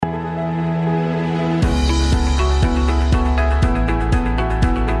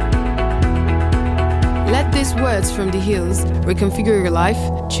words from the hills reconfigure your life,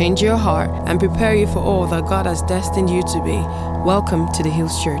 change your heart, and prepare you for all that God has destined you to be. Welcome to the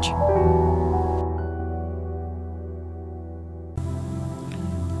Hills Church.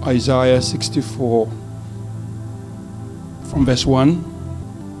 Isaiah 64 from verse 1.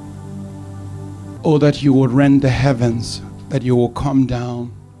 Oh, that you would rend the heavens, that you will come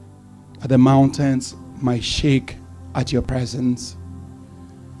down, that the mountains might shake at your presence.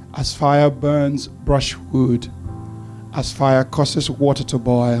 As fire burns brushwood, as fire causes water to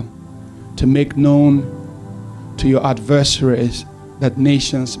boil, to make known to your adversaries that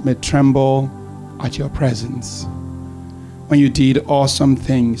nations may tremble at your presence. When you did awesome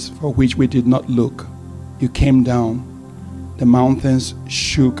things for which we did not look, you came down. The mountains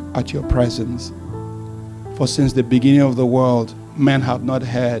shook at your presence. For since the beginning of the world, men have not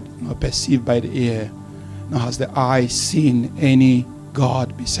heard, nor perceived by the ear, nor has the eye seen any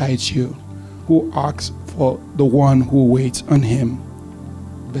God besides you, who asks for the one who waits on him.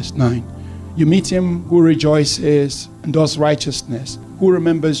 Verse 9. You meet him who rejoices and does righteousness, who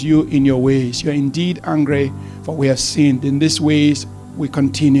remembers you in your ways. You're indeed angry, for we have sinned. In these ways we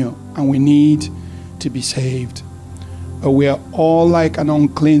continue, and we need to be saved. But we are all like an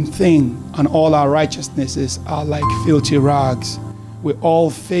unclean thing, and all our righteousnesses are like filthy rags. We all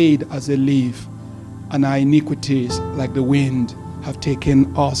fade as a leaf, and our iniquities, like the wind, have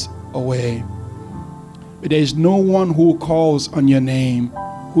taken us away. But there is no one who calls on your name,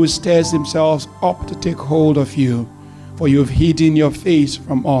 who stirs himself up to take hold of you. For you have hidden your face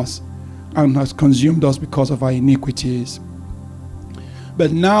from us and has consumed us because of our iniquities.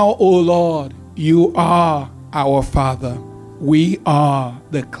 But now, O Lord, you are our Father. We are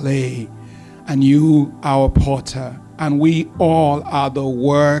the clay, and you our potter, and we all are the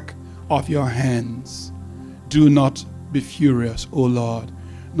work of your hands. Do not be furious, O Lord,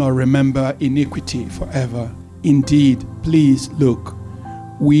 nor remember iniquity forever. Indeed, please look,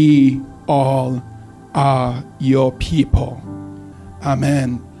 we all are your people.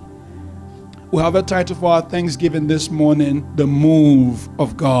 Amen. We have a title for our Thanksgiving this morning, The Move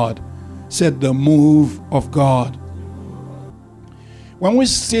of God. Said the move of God. When we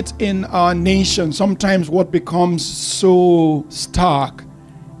sit in our nation, sometimes what becomes so stark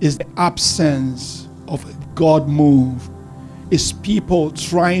is the absence of a God move. It's people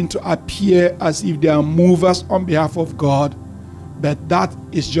trying to appear as if they are movers on behalf of God, but that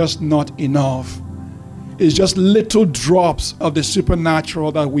is just not enough. It's just little drops of the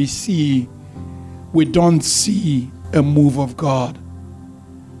supernatural that we see. We don't see a move of God.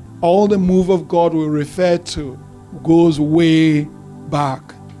 All the move of God we refer to goes way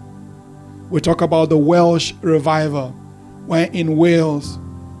back. We talk about the Welsh revival, when in Wales,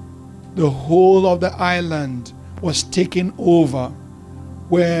 the whole of the island was taken over,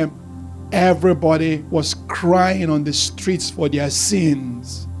 where everybody was crying on the streets for their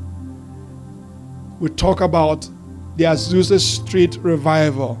sins. We talk about the Azusa Street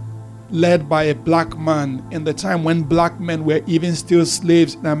revival, led by a black man in the time when black men were even still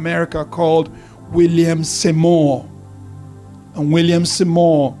slaves in America, called William Seymour. And William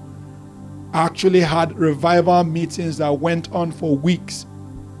Seymour actually had revival meetings that went on for weeks.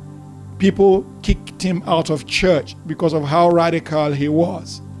 People kicked him out of church because of how radical he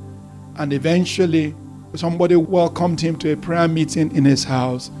was. And eventually, somebody welcomed him to a prayer meeting in his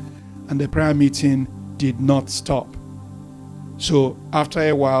house, and the prayer meeting did not stop. So after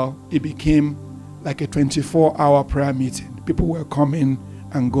a while, it became like a 24-hour prayer meeting. People were coming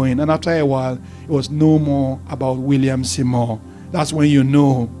and going. And after a while, it was no more about William Seymour. That's when you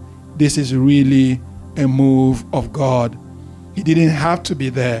know this is really a move of God. He didn't have to be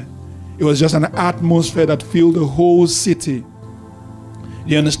there. It was just an atmosphere that filled the whole city.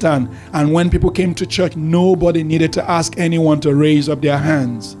 You understand? And when people came to church, nobody needed to ask anyone to raise up their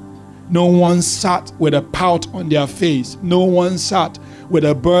hands. No one sat with a pout on their face. No one sat with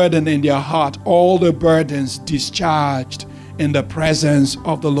a burden in their heart. All the burdens discharged in the presence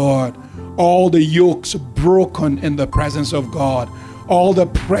of the Lord. All the yokes broken in the presence of God. All the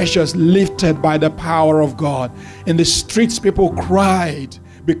pressures lifted by the power of God. In the streets, people cried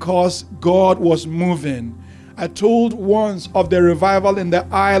because God was moving. I told once of the revival in the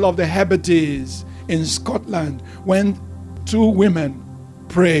Isle of the Hebrides in Scotland when two women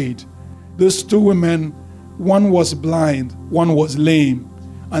prayed. Those two women, one was blind, one was lame,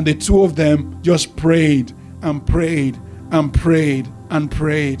 and the two of them just prayed and prayed and prayed and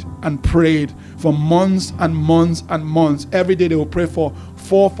prayed and prayed for months and months and months. Every day they would pray for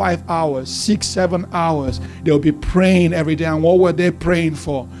 4, 5 hours, 6, 7 hours. They'll be praying every day. And what were they praying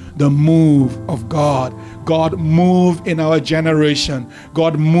for? The move of God. God, move in our generation.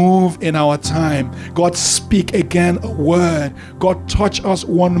 God, move in our time. God, speak again a word. God, touch us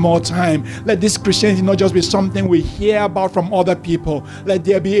one more time. Let this Christianity not just be something we hear about from other people. Let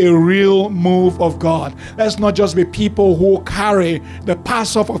there be a real move of God. Let's not just be people who carry the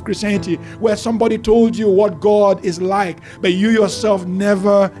pass off of Christianity, where somebody told you what God is like, but you yourself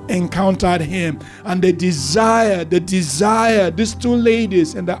never encountered him. And they desire, these two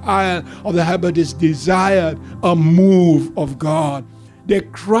ladies in the Isle of the Hebrides desired a move of God. They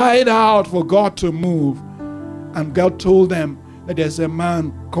cried out for God to move. And God told them that there's a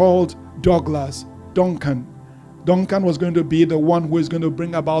man called Duncan. Duncan was going to be the one who is going to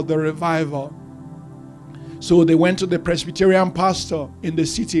bring about the revival. So they went to the Presbyterian pastor in the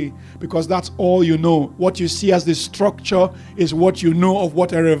city, because that's all you know. What you see as the structure is what you know of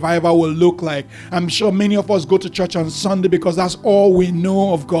what a revival will look like. I'm sure many of us go to church on Sunday because that's all we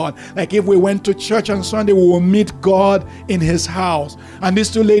know of God. Like if we went to church on Sunday, we will meet God in his house. And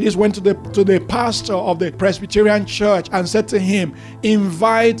these two ladies went to the pastor of the Presbyterian church and said to him,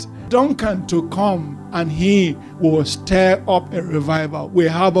 invite Duncan to come and he will stir up a revival. We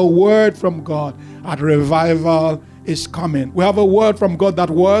have a word from God that revival is coming. We have a word from God. That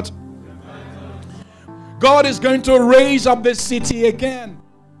word? God is going to raise up the city again.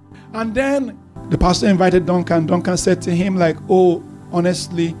 And then the pastor invited Duncan. Duncan said to him like, oh,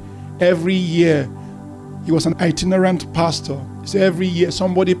 honestly, every year, he was an itinerant pastor. So every year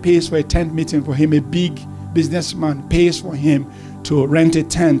somebody pays for a tent meeting for him. A big businessman pays for him to rent a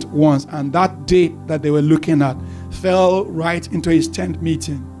tent once. And that date that they were looking at fell right into his tent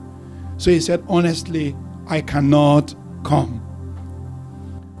meeting. So he said, honestly, I cannot come.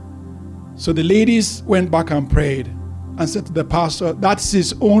 So the ladies went back and prayed and said to the pastor, that's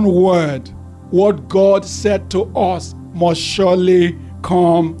his own word. What God said to us must surely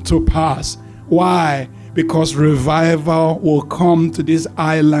come to pass. Why? Because revival will come to these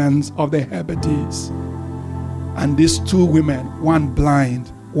islands of the Hebrides. And these two women, one blind,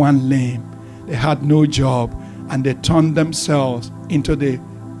 one lame, they had no job, and they turned themselves into the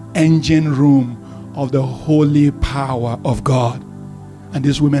engine room of the holy power of God. And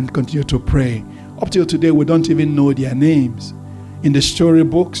these women continue to pray. Up till today, we don't even know their names. In the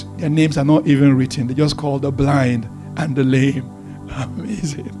storybooks, their names are not even written. They just call the blind and the lame.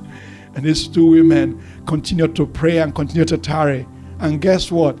 Amazing. And these two women continue to pray and continue to tarry. And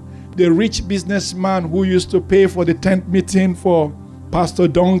guess what? The rich businessman who used to pay for the tent meeting for Pastor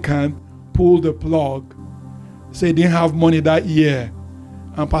Duncan pulled the plug. Said he didn't have money that year.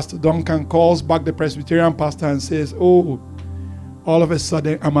 And Pastor Duncan calls back the Presbyterian pastor and says, oh, all of a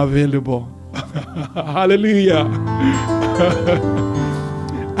sudden I'm available. Hallelujah.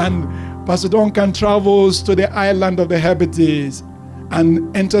 And Pastor Duncan travels to the island of the Hebrides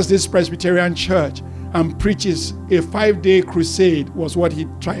and enters this Presbyterian church and preaches a 5-day crusade was what he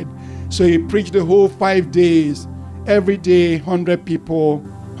tried. So he preached the whole 5 days. Every day, 100 people,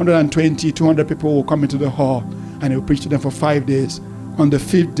 120, 200 people will come into the hall, and he will preach to them for 5 days. On the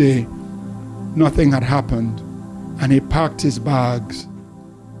 5th day, nothing had happened, and he packed his bags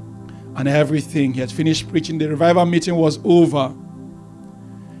and everything. He had finished preaching. The revival meeting was over.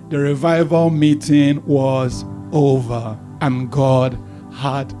 The revival meeting was over, and God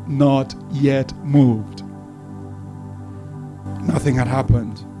had not yet moved. Nothing had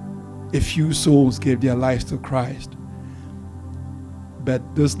happened. A few souls gave their lives to Christ.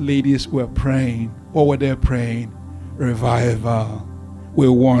 But those ladies were praying. What were they praying? Revival. We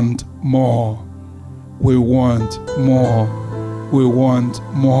want more. We want more. We want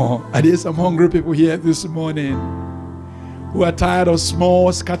more. And there's some hungry people here this morning who are tired of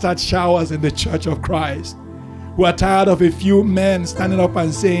small scattered showers in the church of Christ. Who are tired of a few men standing up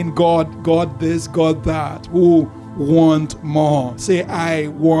and saying, God, God this, God that. Who want more. Say, I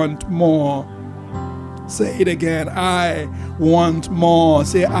want more. Say it again. I want more.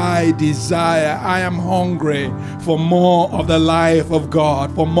 Say, I desire. I am hungry for more of the life of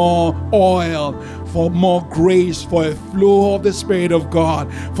God, for more oil, for more grace, for a flow of the Spirit of God,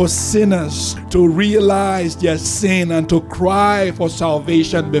 for sinners to realize their sin and to cry for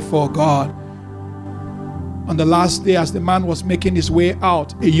salvation before God. On the last day, as the man was making his way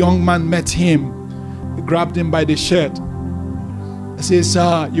out, a young man met him. He grabbed him by the shirt. He said,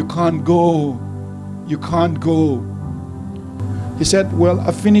 sir, you can't go. You can't go. He said, well,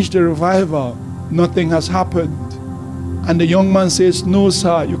 I finished the revival. Nothing has happened. And the young man says, no,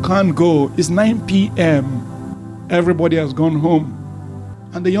 sir, you can't go. It's 9 p.m. Everybody has gone home.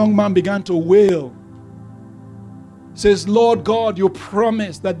 And the young man began to wail. Says, Lord God, you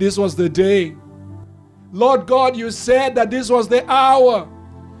promised that this was the day. Lord God, you said that this was the hour.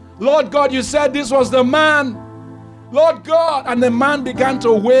 Lord God, you said this was the man. Lord God. And the man began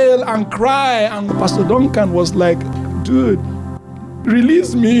to wail and cry. And Pastor Duncan was like, dude,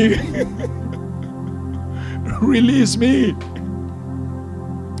 release me. Release me.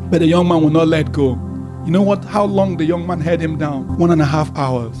 But the young man will not let go. You know what? How long the young man held him down? 1.5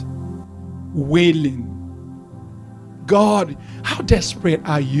 hours. Wailing. God, how desperate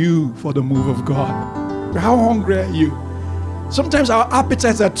are you for the move of God? How hungry are you? Sometimes our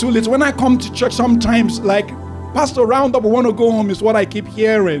appetites are too little. When I come to church, sometimes like, Pastor, round up, I want to go home is what I keep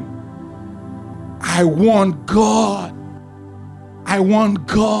hearing. I want God. I want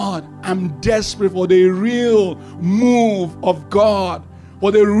God. I'm desperate for the real move of God,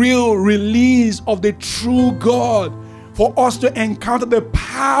 for the real release of the true God, for us to encounter the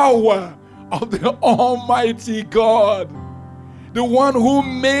power of the Almighty God, the one who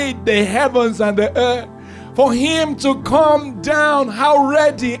made the heavens and the earth, for Him to come down. How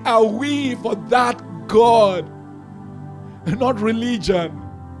ready are we for that God? Not religion,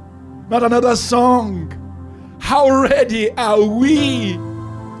 not another song. How ready are we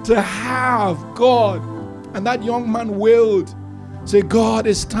to have God? And that young man wailed, say, God,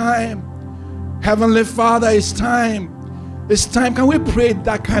 it's time. Heavenly Father, it's time. It's time. Can we pray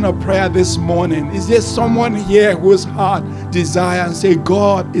that kind of prayer this morning? Is there someone here whose heart desire and say,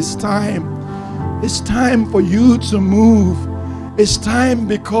 God, it's time. It's time for you to move. It's time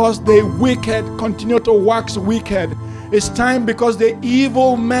because the wicked continue to wax wicked. It's time because the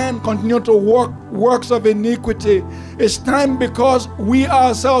evil men continue to work works of iniquity. It's time because we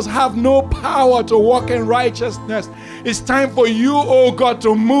ourselves have no power to walk in righteousness. It's time for you, oh God,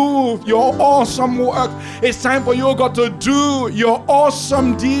 to move your awesome work. It's time for you, oh God, to do your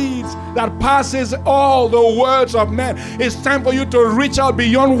awesome deeds that passes all the words of men. It's time for you to reach out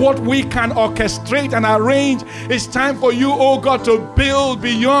beyond what we can orchestrate and arrange. It's time for you, oh God, to build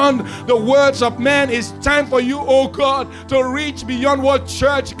beyond the words of men. It's time for you, oh God, to reach beyond what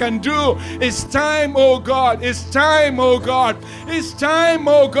church can do. It's time, oh God. It's time, oh God. It's time,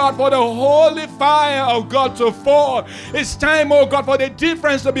 oh God, for the holy fire of God to fall. It's time, oh God, for the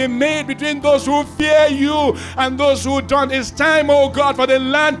difference to be made between those who fear you and those who don't. It's time, oh God, for the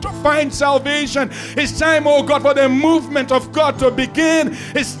land to find salvation. It's time, oh God, for the movement of God to begin.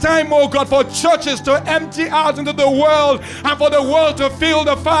 It's time, oh God, for churches to empty out into the world and for the world to feel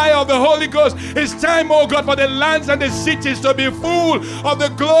the fire of the Holy Ghost. It's time, oh God, for the lands and the cities to be full of the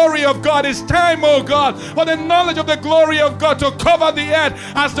glory of God. It's time, oh God, for the knowledge of the glory of God to cover the earth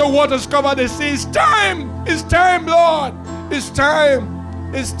as the waters cover the sea. It's time. It's time, Lord. It's time.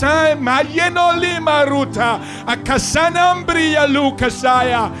 It's time.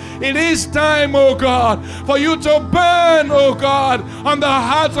 It is time, oh God, for you to burn, oh God, on the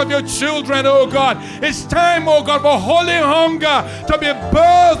hearts of your children, oh God. It's time, oh God, for holy hunger to be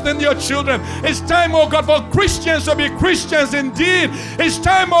birthed in your children. It's time, oh God, for Christians to be Christians indeed. It's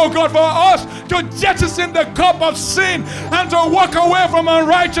time, oh God, for us to jettison the cup of sin and to walk away from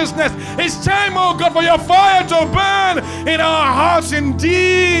unrighteousness. It's time, oh God, for your fire to burn in our hearts indeed,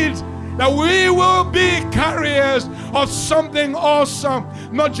 that we will be carriers of something awesome,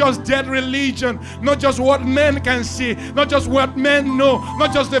 not just dead religion, not just what men can see, not just what men know,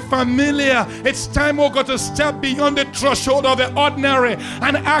 not just the familiar. It's time, oh God, to step beyond the threshold of the ordinary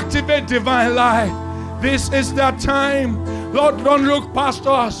and activate divine life. This is that time. Lord, don't look past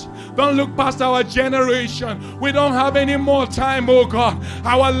us. Don't look past our generation. We don't have any more time, oh God.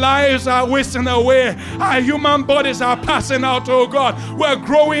 Our lives are wasting away. Our human bodies are passing out, oh God. We're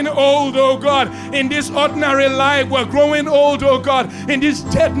growing old, oh God. In this ordinary life, we're growing old, oh God. In this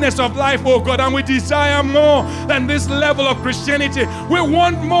deadness of life, oh God. And we desire more than this level of Christianity. We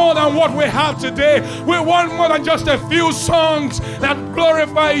want more than what we have today. We want more than just a few songs that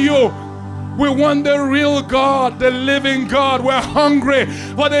glorify you. We want the real God, the living God. We're hungry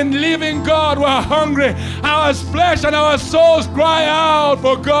for the living God. We're hungry. Our flesh and our souls cry out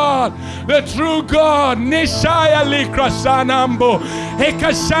for God, the true God. Nishaya likrasanambo.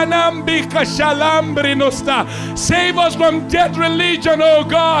 Ekashanambi kashalambri nosta. Save us from dead religion, oh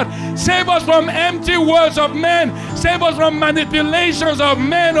God. Save us from empty words of men. Save us from manipulations of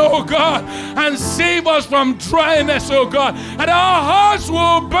men, oh God. And save us from dryness, oh God. And our hearts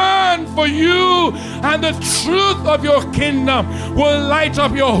will burn for you, and the truth of your kingdom will light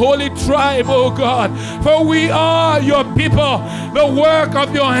up your holy tribe, oh God. For we are your people, the work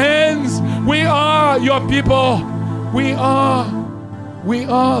of your hands. We are your people. We are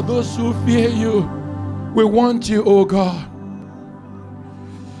those who fear you. We want you, oh God.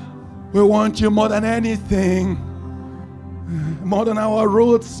 We want you more than anything. more than our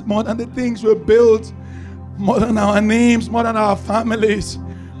roads, more than the things we built, more than our names, more than our families.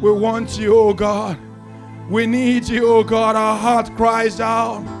 We want you, oh God. We need you, oh God. Our heart cries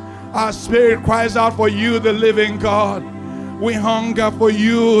out. Our spirit cries out for you, the living God. We hunger for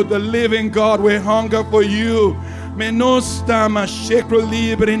you, the living God. We hunger for you. Menosta mashekro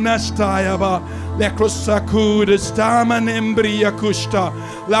libri nastayaba. Lekrosakuda stama nembria kusta.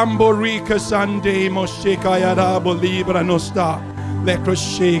 Lamborica sande moshekaya rabo libra nosta.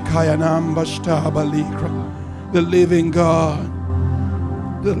 Lekroshekaya nambasta balikra. The living God.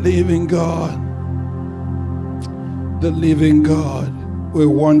 The living God. The living God. We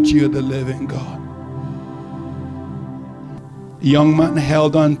want you, the living God. The young man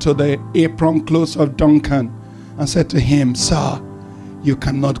held on to the apron clothes of Duncan and said to him, "Sir, you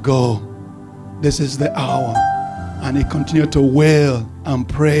cannot go. This is the hour." And he continued to wail and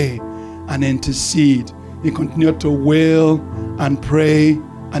pray and intercede. He continued to wail and pray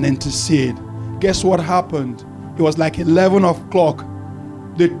and intercede. Guess what happened? It was like 11 o'clock.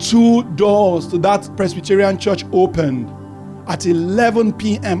 The 2 doors to that Presbyterian church opened at 11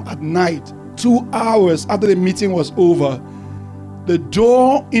 p.m. at night, 2 hours after the meeting was over. The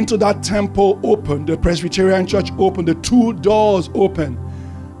door into that temple opened, the Presbyterian church opened, the 2 doors opened.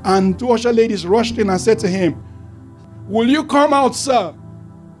 And 2 usher ladies rushed in and said to him, "Will you come out, sir?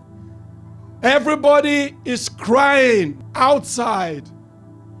 Everybody is crying outside.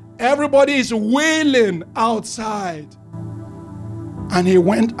 Everybody is wailing outside." And he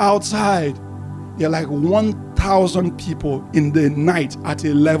went outside. There are like 1,000 people in the night at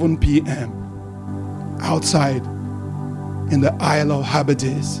 11 p.m. outside in the Isle of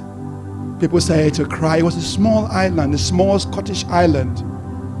Hebrides. People started to cry. It was a small island, a small Scottish island.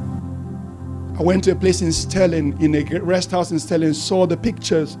 I went to a place in Stirling, in a rest house in Stirling, saw the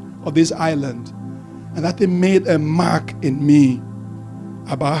pictures of this island. And that thing made a mark in me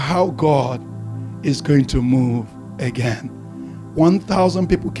about how God is going to move again. 1,000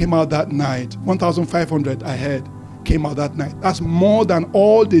 people came out that night. 1,500 I heard came out that night. That's more than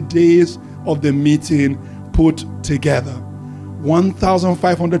all the days of the meeting put together.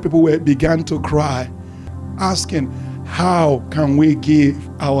 1,500 people began to cry, asking, how can we give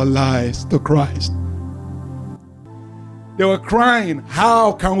our lives to Christ? They were crying,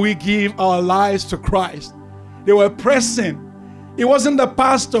 how can we give our lives to Christ? They were pressing. It wasn't the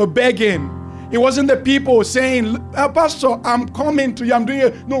pastor begging. It wasn't the people saying, "Pastor, I'm coming to you, I'm doing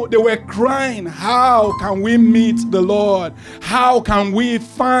it." No, they were crying, how can we meet the Lord? How can we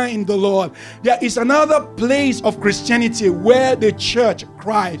find the Lord? There is another place of Christianity where the church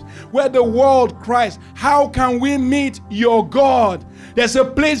cries, where the world cries, how can we meet your God? There's a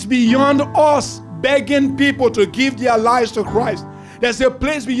place beyond us begging people to give their lives to Christ. There's a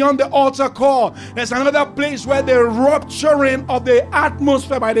place beyond the altar call. There's another place where the rupturing of the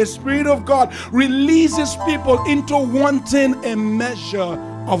atmosphere by the Spirit of God releases people into wanting a measure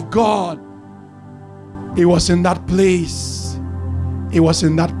of God. It was in that place. It was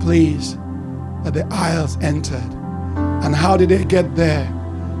in that place that the Isles entered. And how did they get there?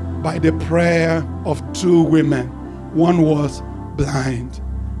 By the prayer of 2 women. One was blind,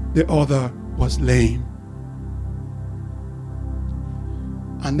 the other was lame.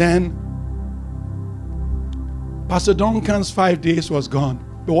 And then Pastor Duncan's 5 days was gone.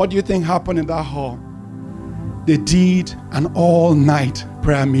 But what do you think happened in that hall? They did an all-night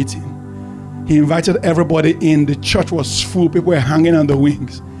prayer meeting. He invited everybody in. The church was full. People were hanging on the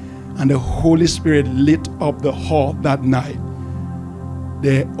wings. And the Holy Spirit lit up the hall that night.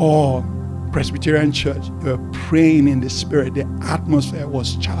 They all, Presbyterian church, they were praying in the Spirit. The atmosphere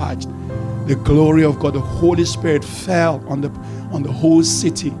was charged. The glory of God, the Holy Spirit fell on the whole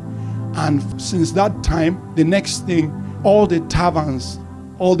city. And since that time, the next thing, all the taverns,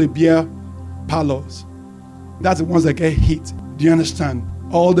 all the beer parlors, that's the ones that get hit. Do you understand?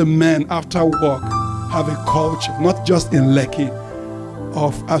 All the men after work have a culture, not just in Lekki,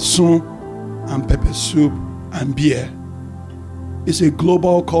 of asun and pepper soup and beer. It's a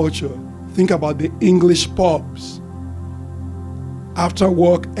global culture. Think about the English pubs. After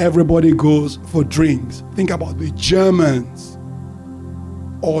work, everybody goes for drinks. Think about the Germans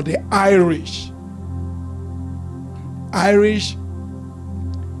or the Irish. Irish,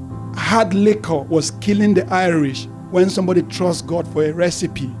 hard liquor was killing the Irish when somebody trusts God for a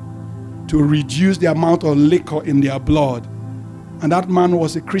recipe to reduce the amount of liquor in their blood. And that man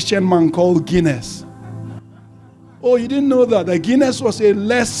was a Christian man called Guinness. Oh, you didn't know that? The Guinness was a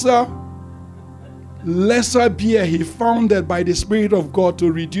lesser beer he founded by the Spirit of God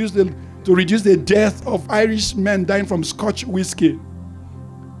to reduce the death of Irish men dying from Scotch whiskey.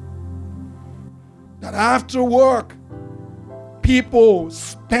 That after work, people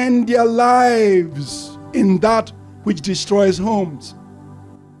spend their lives in that which destroys homes.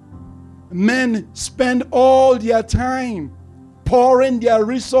 Men spend all their time pouring their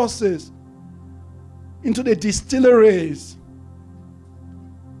resources into the distilleries.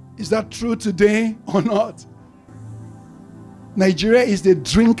 Is that true today or not? Nigeria is the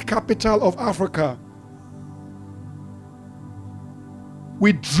drink capital of Africa.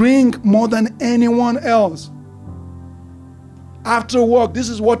 We drink more than anyone else. After work, this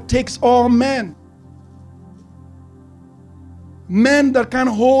is what takes all men. Men that can't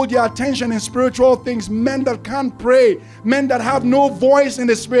hold their attention in spiritual things, men that can't pray, men that have no voice in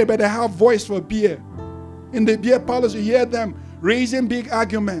the spirit, but they have voice for beer. In the beer parlors, you hear them raising big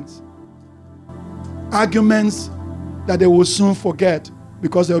arguments. Arguments that they will soon forget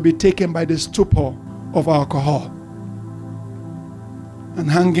because they will be taken by the stupor of alcohol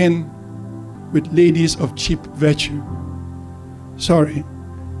and hanging with ladies of cheap virtue. Sorry,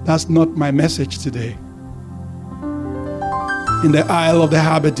 that's not my message today. In the Isle of the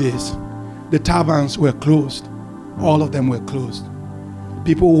Hebrides, the taverns were closed. All of them were closed.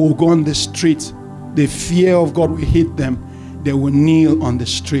 People will go on the streets. The fear of God will hit them. They will kneel on the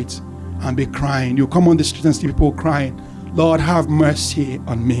streets and be crying. You come on the street and see people crying, Lord, have mercy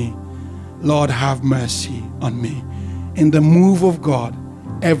on me. Lord, have mercy on me. In the move of God,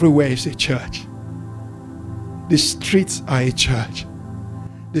 everywhere is a church. The streets are a church.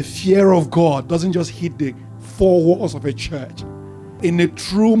 The fear of God doesn't just hit the four walls of a church. In the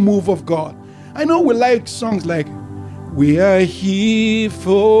true move of God. I know we like songs like, we are here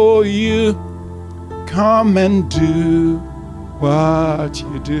for you. Come and do what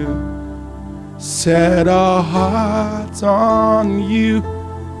you do. Set our hearts on you.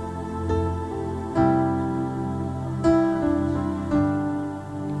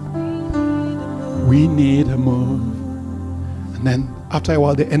 We need a move. And then after a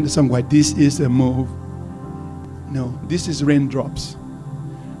while they end the song with, this is a move. No, this is raindrops.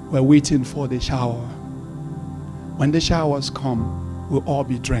 We're waiting for the shower. When the showers come, we'll all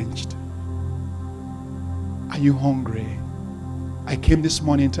be drenched. Are you hungry? I came this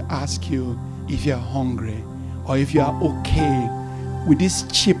morning to ask you if you're hungry or if you are okay with this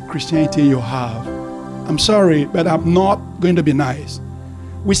cheap Christianity you have. I'm sorry, but I'm not going to be nice.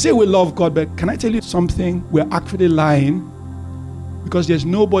 We say we love God, but can I tell you something? We're actually lying, because there's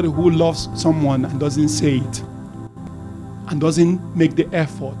nobody who loves someone and doesn't say it and doesn't make the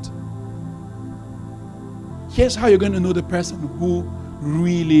effort. Here's how you're going to know the person who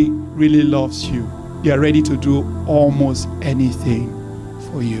really, really loves you. They are ready to do almost anything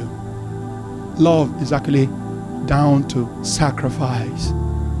for you. Love is actually down to sacrifice.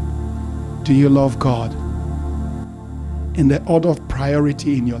 Do you love God? In the order of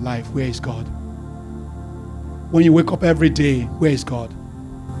priority in your life, where is God? When you wake up every day, where is God?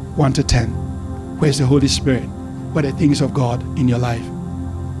 1 to 10. Where's the Holy Spirit? What are the things of God in your life?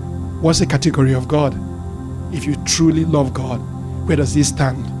 What's the category of God? If you truly love God, where does He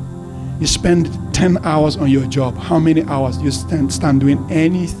stand? You spend 10 hours on your job. How many hours do you stand doing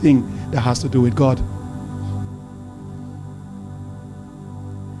anything that has to do with God?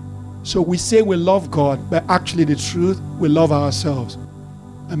 So we say we love God, but actually the truth, we love ourselves.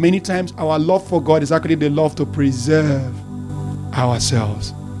 And many times our love for God is actually the love to preserve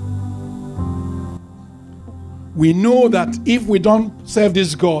ourselves. We know that if we don't serve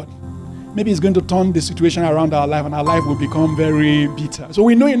this God, maybe He's going to turn the situation around our life and our life will become very bitter. So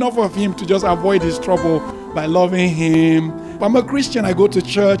we know enough of Him to just avoid His trouble by loving Him. I'm a Christian, I go to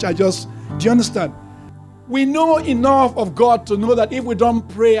church, do you understand? We know enough of God to know that if we don't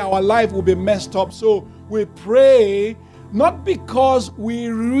pray, our life will be messed up. So we pray not because we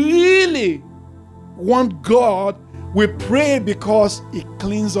really want God, we pray because He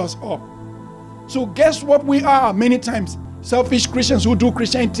cleans us up. So guess what we are many times? Selfish Christians who do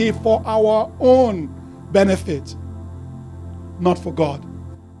Christianity for our own benefit, not for God.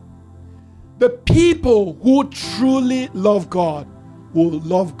 The people who truly love God will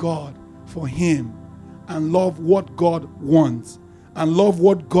love God for Him and love what God wants and love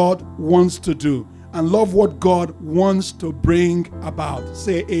what God wants to do and love what God wants to bring about.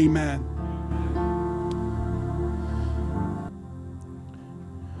 Say amen.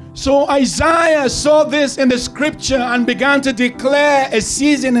 So Isaiah saw this in the scripture and began to declare a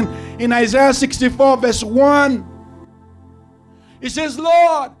season in Isaiah 64 verse 1. He says,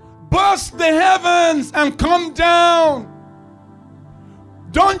 Lord, burst the heavens and come down.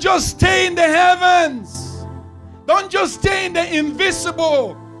 Don't just stay in the heavens. Don't just stay in the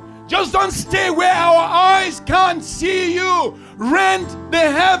invisible. Just don't stay where our eyes can't see you. Rend the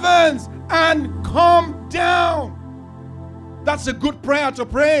heavens and come down. That's a good prayer to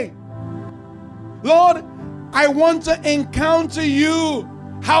pray. Lord, I want to encounter you,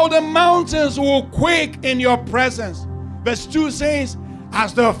 how the mountains will quake in your presence. Verse 2 says,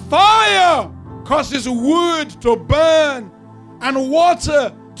 as the fire causes wood to burn and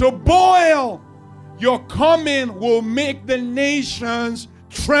water to boil, your coming will make the nations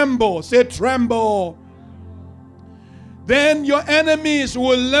tremble. Say tremble. Then your enemies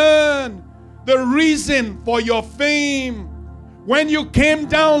will learn the reason for your fame. When you came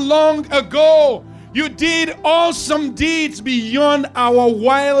down long ago, you did awesome deeds beyond our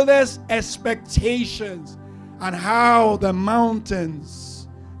wildest expectations, and how the mountains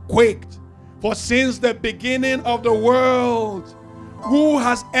quaked. For since the beginning of the world, who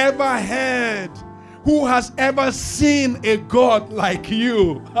has ever heard, who has ever seen a God like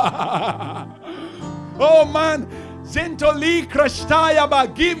you? Oh man, Zentoli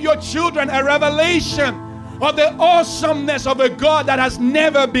Krishtayaba, give your children a revelation of the awesomeness of a God that has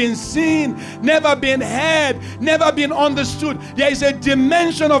never been seen, never been heard, never been understood. There is a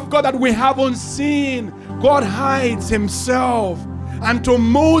dimension of God that we haven't seen. God hides himself. And to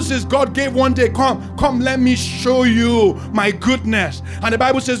Moses, God gave one day, come, let me show you my goodness. And the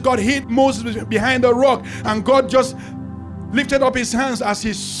Bible says God hid Moses behind a rock, and God just lifted up his hands as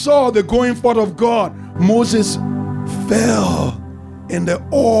he saw the going forth of God. Moses fell in the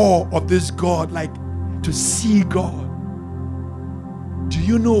awe of this God, like to see God. Do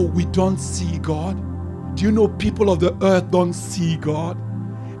you know we don't see God? Do you know people of the earth don't see God?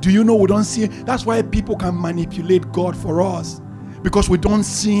 Do you know we don't see? That's why people can manipulate God for us, because we don't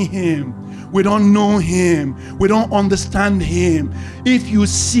see him. We don't know him. We don't understand him. If you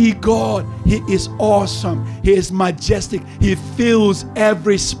see God, he is awesome. He is majestic. He fills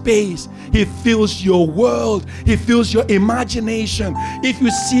every space. He fills your world. He fills your imagination. If you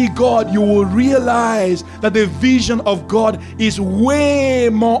see God, you will realize that the vision of God is way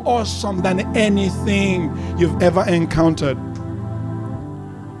more awesome than anything you've ever encountered.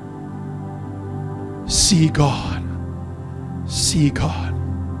 See God. See God.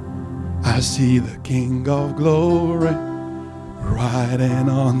 I see the King of Glory riding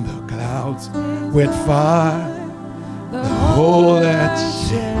on the clouds with fire. The whole earth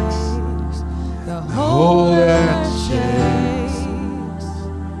shakes. The whole earth shakes.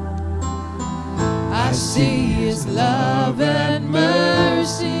 I see his love and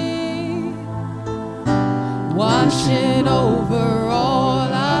mercy washing over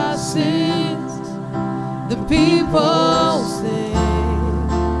all our sins. The people sing.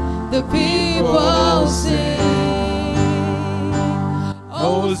 The people sing,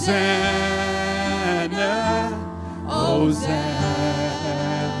 Hosanna, Hosanna,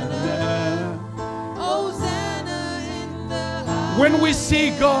 Hosanna in the highest. When we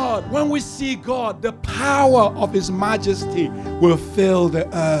see God, the power of his majesty will fill the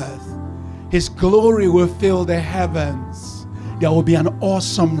earth. His glory will fill the heavens. There will be an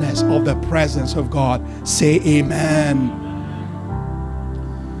awesomeness of the presence of God. Say amen.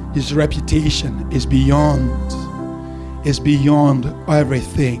 His reputation is beyond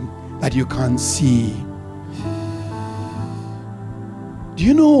everything that you can see. Do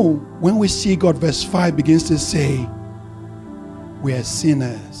you know when we see God, verse 5 begins to say, we are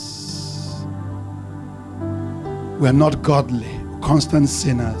sinners. We are not godly, constant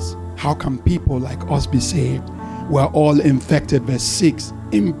sinners. How can people like us be saved? We are all infected, verse 6,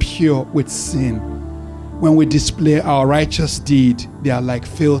 impure with sin. When we display our righteous deed, they are like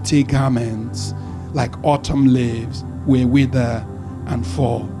filthy garments, like autumn leaves. We wither and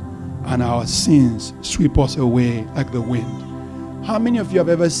fall, and our sins sweep us away like the wind. How many of you have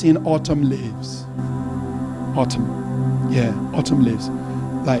ever seen autumn leaves? Autumn leaves.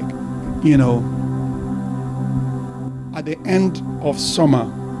 Like, at the end of summer,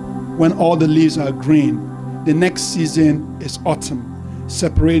 when all the leaves are green, the next season is autumn.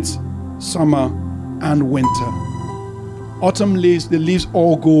 Separates summer and winter. Autumn leaves, the leaves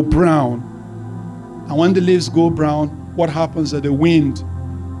all go brown. And when the leaves go brown, what happens is the wind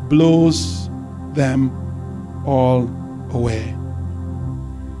blows them all away.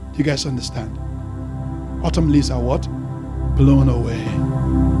 Do you guys understand? Autumn leaves are what? Blown away.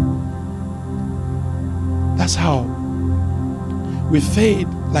 That's how we fade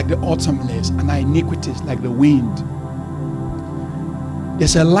like the autumn leaves, and our iniquities like the wind.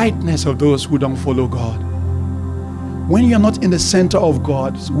 There's a lightness of those who don't follow God. When you're not in the center of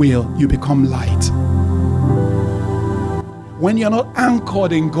God's will, you become light. When you're not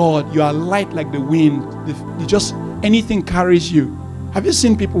anchored in God, you are light like the wind. Anything carries you. Have you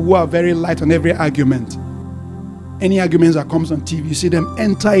seen people who are very light on every argument? Any arguments that comes on TV, you see them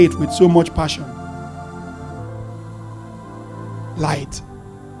enter it with so much passion. light.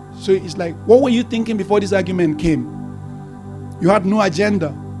 So it's like, what were you thinking before this argument came? You had no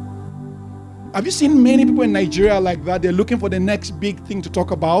agenda. Have you seen many people in Nigeria like that? They're looking for the next big thing to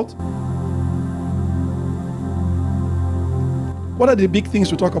talk about. What are the big things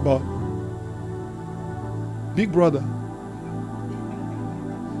to talk about? Big Brother.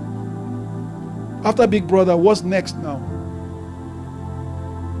 After Big Brother, what's next now?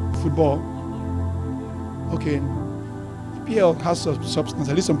 Football. Okay. PL has some substance.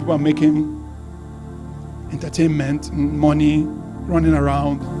 At least some people are making entertainment, money, running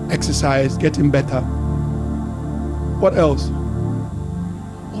around, exercise, getting better. What else?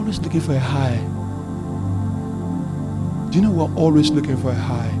 Always looking for a high. Do you know we're always looking for a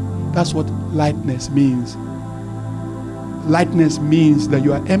high? That's what lightness means. Lightness means that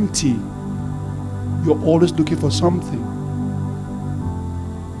you are empty. You're always looking for something.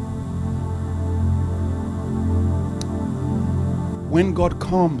 When God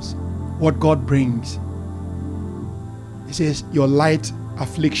comes, what God brings, He says, your light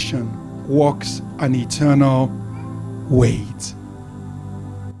affliction walks an eternal weight.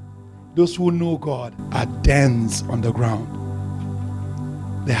 Those who know God are dense on the ground.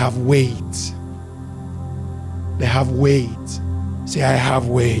 They have weight. They have weight. Say, I have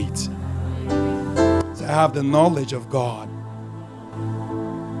weight. Say, I have the knowledge of God.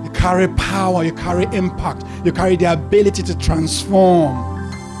 You carry power, you carry impact, you carry the ability to transform.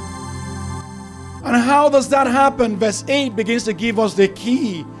 And how does that happen? Verse 8 begins to give us the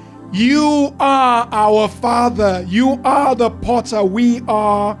key. You are our Father. You are the potter. We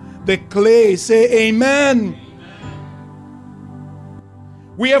are the clay. Say amen.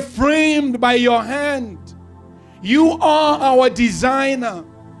 We are framed by your hand. You are our designer.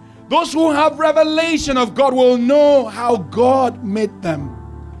 Those who have revelation of God will know how God made them.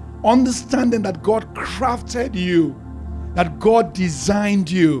 Understanding that God crafted you, that God designed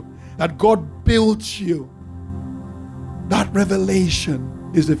you, that God built you. That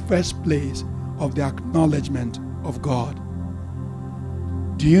revelation is the first place of the acknowledgement of God.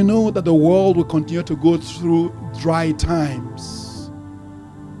 Do you know that the world will continue to go through dry times?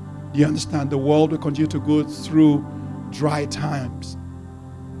 Do you understand? The world will continue to go through dry times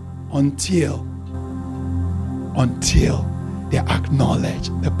until they acknowledge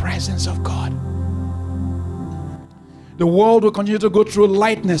the presence of God. The world will continue to go through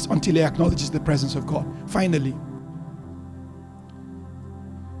lightness until it acknowledges the presence of God. Finally,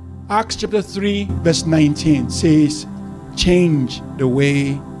 Acts chapter 3 verse 19 says, change the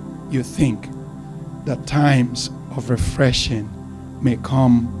way you think, that times of refreshing may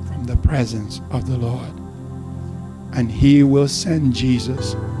come from the presence of the Lord. And He will send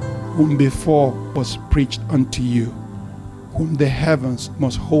Jesus, whom before was preached unto you, whom the heavens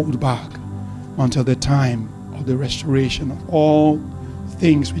must hold back until the time of the restoration of all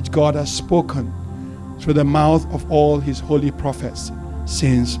things which God has spoken through the mouth of all His holy prophets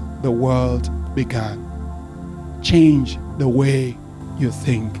since the world began. Change the way you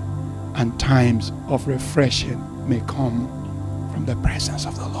think, and times of refreshing may come from the presence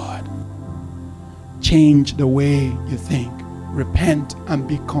of the Lord. Change the way you think. Repent and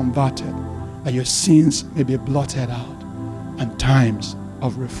be converted, that your sins may be blotted out, and times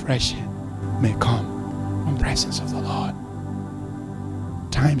of refreshing may come from the presence of the Lord.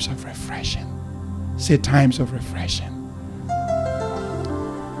 Times of refreshing. Say times of refreshing.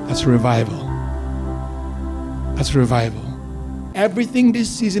 That's revival. That's revival. Everything this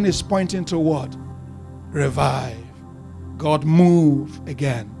season is pointing to what? Revive. God, move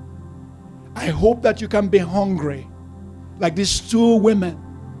again. I hope that you can be hungry like these two women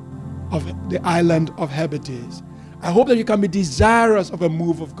of the island of Hebrides. I hope that you can be desirous of a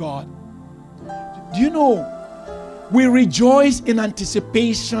move of God. Do you know, we rejoice in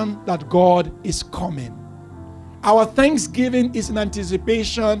anticipation that God is coming. Our thanksgiving is in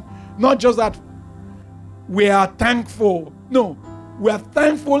anticipation, not just that we are thankful. No, we are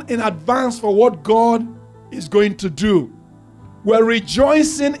thankful in advance for what God is going to do. We're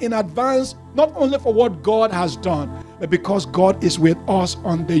rejoicing in advance, not only for what God has done, but because God is with us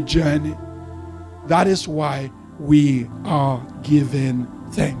on the journey. That is why we are giving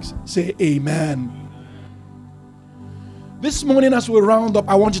thanks. Say amen. This morning as we round up,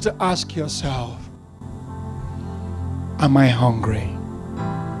 I want you to ask yourself, am I hungry?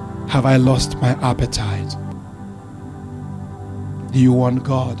 Have I lost my appetite? Do you want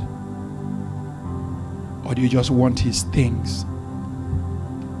God? Or do you just want His things?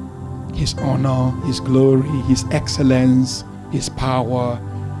 His honor, His glory, His excellence, His power,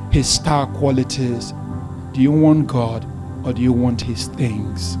 His star qualities. Do you want God or do you want His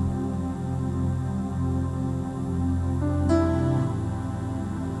things?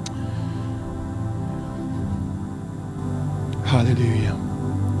 Hallelujah.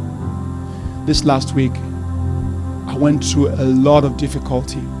 This last week, I went through a lot of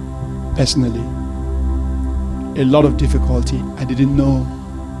difficulty personally. A lot of difficulty. I didn't know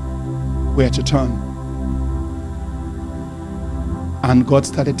where to turn. And God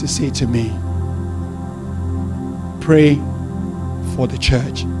started to say to me, pray for the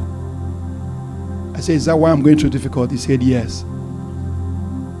church. I said, is that why I'm going through difficulty? He said, yes.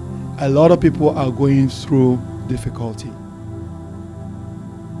 A lot of people are going through difficulty.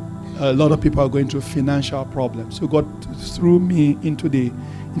 A lot of people are going through financial problems. So God threw me into the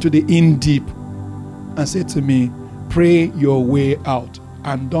in deep and said to me, pray your way out.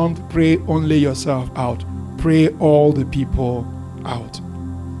 And don't pray only yourself out. Pray all the people out.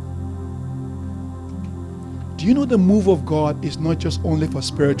 Do you know the move of God is not just only for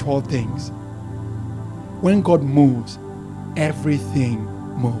spiritual things? When God moves, everything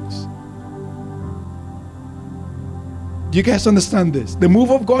moves. Do you guys understand this? The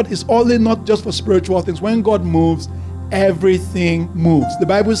move of God is only not just for spiritual things. When God moves, everything moves. The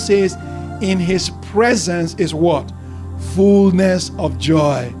Bible says, in His presence is what? Fullness of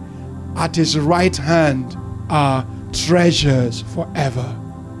joy. At His right hand are treasures forever.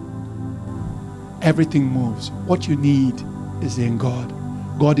 Everything moves. What you need is in God.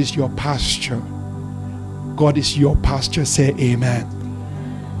 God is your pasture. God is your pasture. Say amen.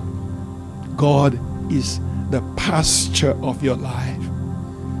 God is the pasture of your life.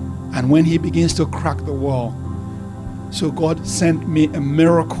 And when He begins to crack the wall, so God sent me a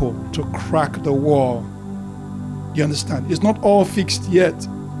miracle to crack the wall. You understand? It's not all fixed yet.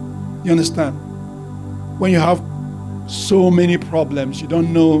 You understand? When you have so many problems, you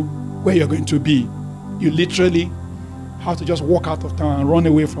don't know where you're going to be. You literally have to just walk out of town and run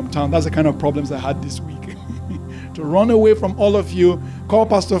away from town. That's the kind of problems I had this week. To run away from all of you, call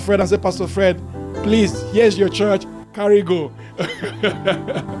Pastor Fred and say, Pastor Fred, please, here's your church, carry go.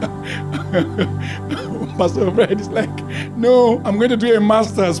 Pastor Fred is like, no, I'm going to do a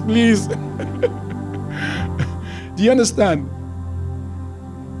master's, please. Do you understand?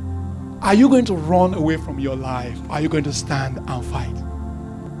 Are you going to run away from your life? Are you going to stand and fight?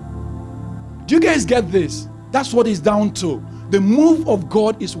 Do you guys get this? That's what it's down to. The move of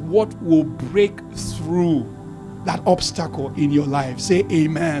God is what will break through that obstacle in your life. Say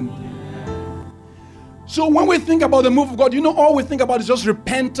amen. So when we think about the move of God, you know, all we think about is just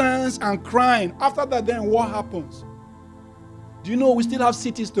repentance and crying. After that, then what happens? Do you know we still have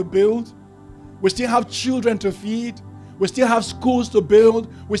cities to build? We still have children to feed. We still have schools to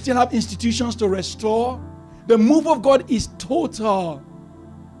build. We still have institutions to restore. The move of God is total.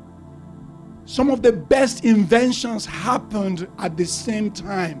 Some of the best inventions happened at the same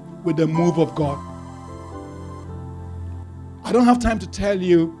time with the move of God. I don't have time to tell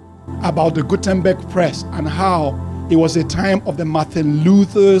you about the Gutenberg press and how it was a time of the Martin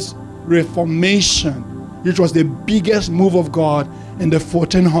Luther's Reformation, which was the biggest move of God in the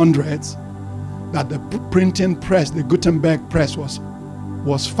 1400s, that the printing press, the Gutenberg press,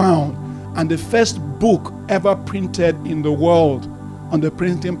 was found. And the first book ever printed in the world on the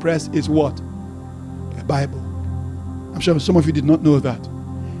printing press is what? A Bible. I'm sure some of you did not know that.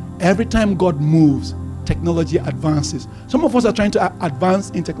 Every time God moves, technology advances. Some of us are trying to advance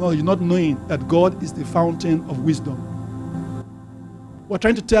in technology, not knowing that God is the fountain of wisdom. We're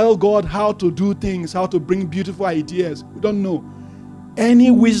trying to tell God how to do things, how to bring beautiful ideas. We don't know. Any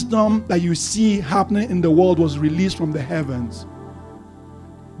wisdom that you see happening in the world was released from the heavens.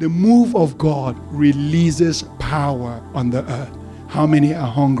 The move of God releases power on the earth. How many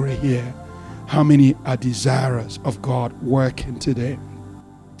are hungry here? How many are desirous of God working today?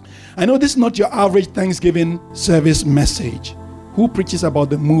 I know this is not your average Thanksgiving service message. Who preaches about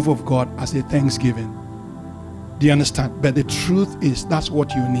the move of God as a Thanksgiving? Do you understand? But the truth is, that's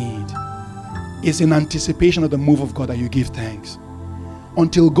what you need. It's in anticipation of the move of God that you give thanks.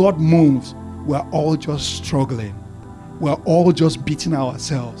 Until God moves, we're all just struggling. We're all just beating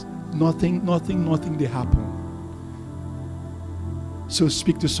ourselves. Nothing they happen. So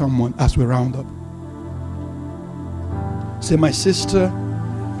speak to someone as we round up. Say, my sister,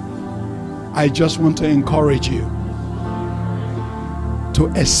 I just want to encourage you to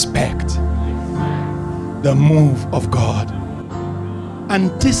expect the move of God.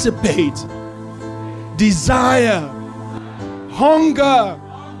 Anticipate, desire, hunger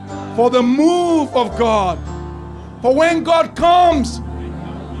for the move of God. For when God comes,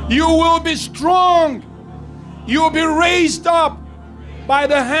 you will be strong. You will be raised up by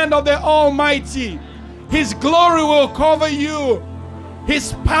the hand of the Almighty. His glory will cover you.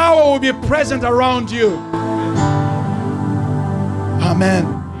 His power will be present around you. Amen.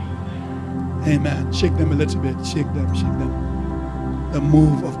 Amen. Shake them a little bit. Shake them, shake them. The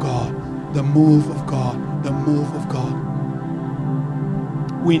move of God. The move of God. The move of God.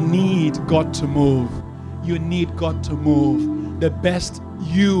 We need God to move. You need God to move. The best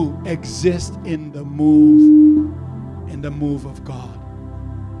you exist in the move of God.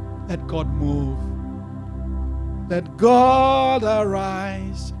 Let God move. Let God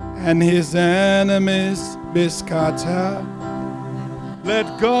arise and his enemies be scattered.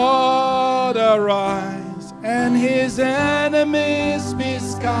 Let God arise and his enemies be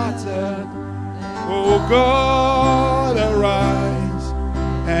scattered. Oh God, arise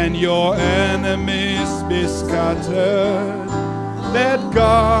and your enemies be scattered. Let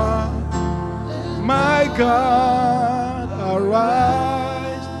God, my God,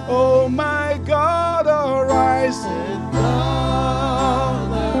 arise. Oh my God, arise. Let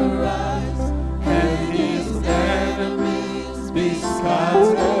God arise and his enemies be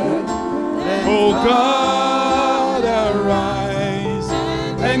scattered. Oh God, arise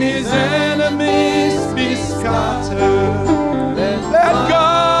and his enemies be scattered. Let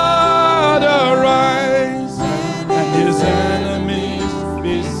God arise and his enemies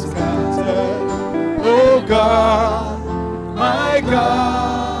be scattered. Oh God, my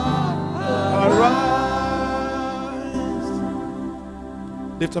God, arise.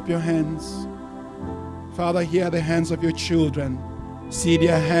 Lift up your hands. Father, hear the hands of your children. See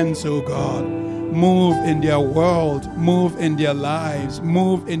their hands, oh God. Move in their world, move in their lives,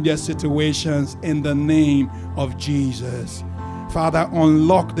 move in their situations in the name of Jesus. Father,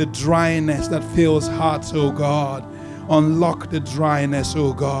 unlock the dryness that fills hearts, oh God. Unlock the dryness,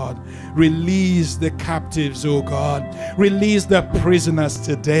 oh God. Release the captives, oh God. Release the prisoners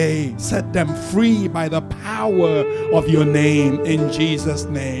today. Set them free by the power of your name, in Jesus'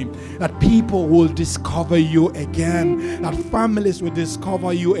 name. That people will discover you again. That families will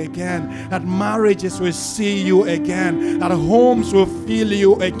discover you again. That marriages will see you again. That homes will feel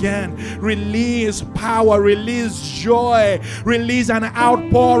you again. Release power, release joy, release an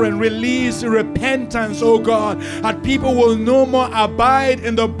outpouring, release repentance, oh God. That people will no more abide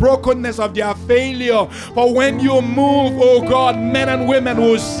in the brokenness of their failure. For when you move, oh God, men and women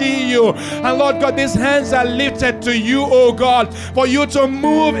will see you. And Lord God, these hands are lifted to you, oh God, for you to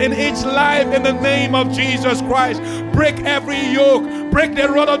move in each life in the name of Jesus Christ. Break every yoke, break the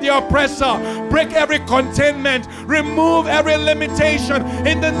rod of the oppressor, break every containment, remove every limitation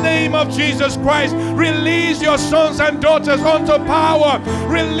in the name of Jesus Christ. Release your sons and daughters unto power.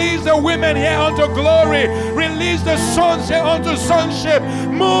 Release the women here unto glory. Release the sons here unto sonship.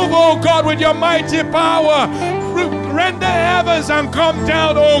 Move, oh God, with your mighty power. Rend the heavens and come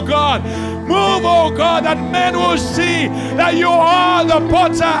down, oh God. Move, oh God, that men will see that you are the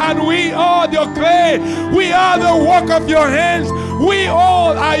potter and we are your clay. We are the work of your hands. We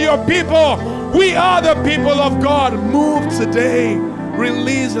all are your people. We are the people of God. Move today.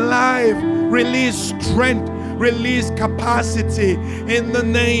 Release life. Release strength. Release capacity in the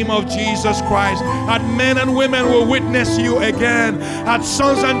name of Jesus Christ. That men and women will witness you again. That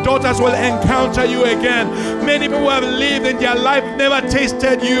sons and daughters will encounter you again. Many people have lived in their life, never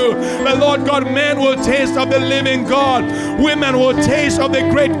tasted you. But Lord God, men will taste of the living God. Women will taste of the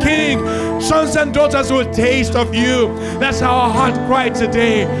great King. Sons and daughters will taste of you. That's our heart cry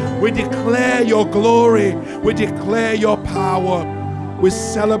today. We declare your glory. We declare your power. We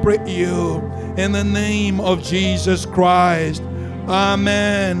celebrate you. In the name of Jesus Christ.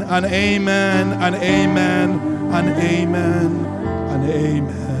 Amen and amen and amen and amen and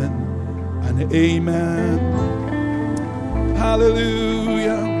amen and amen.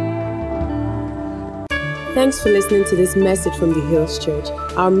 Hallelujah. Thanks for listening to this message from the Hills Church.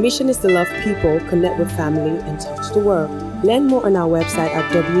 Our mission is to love people, connect with family, and touch the world. Learn more on our website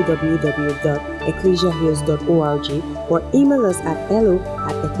at www.ecclesiahills.org or email us at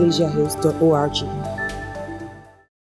hello@ecclesiahills.org.